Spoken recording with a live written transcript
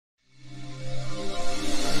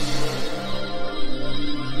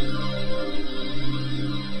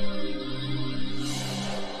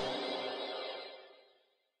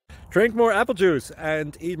Drink more apple juice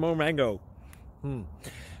and eat more mango.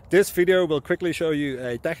 This video will quickly show you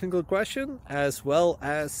a technical question as well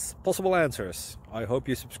as possible answers. I hope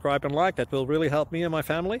you subscribe and like, that will really help me and my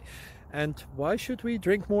family. And why should we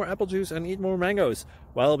drink more apple juice and eat more mangoes?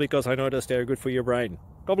 Well, because I noticed they're good for your brain.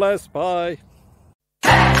 God bless, bye!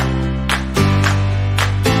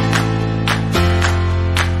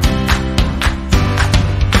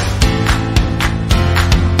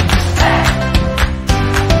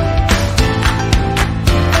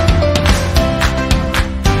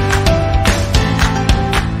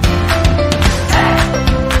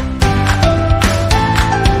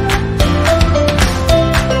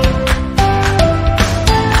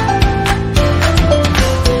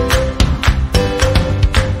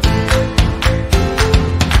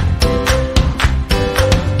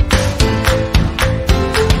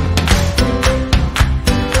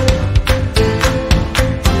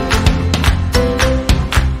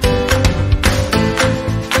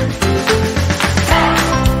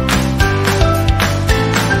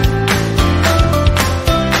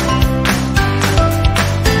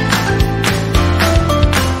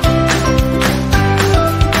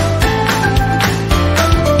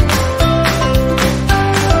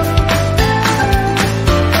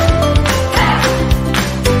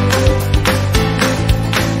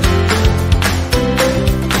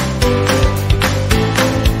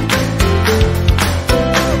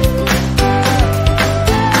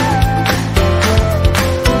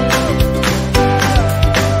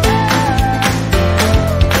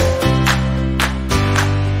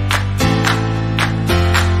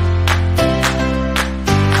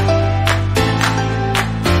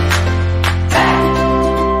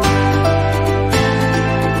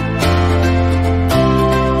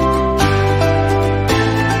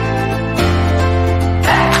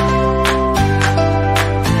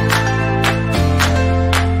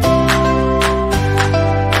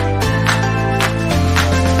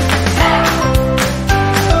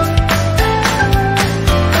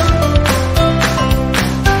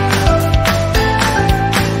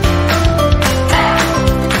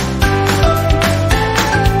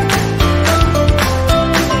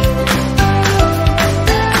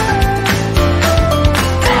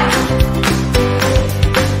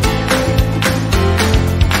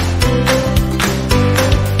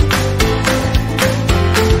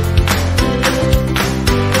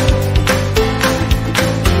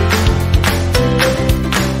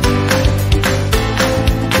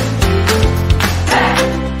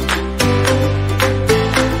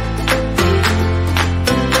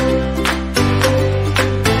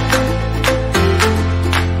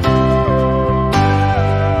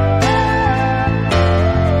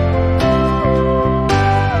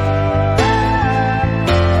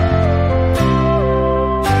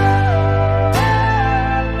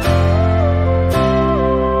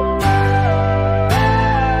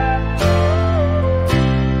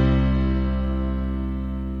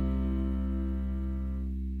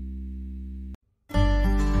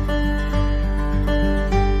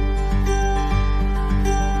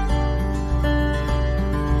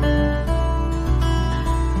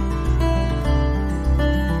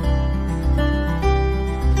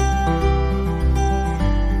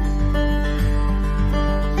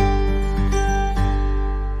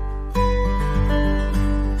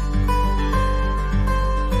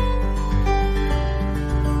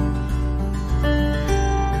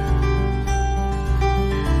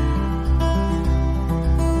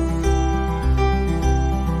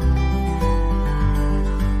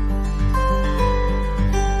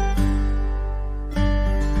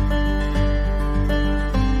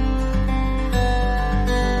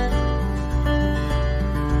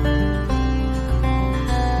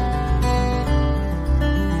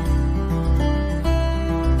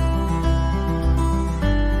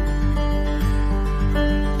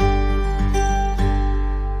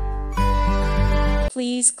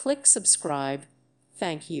 Please click subscribe.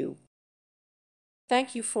 Thank you.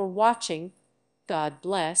 Thank you for watching. God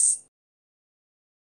bless.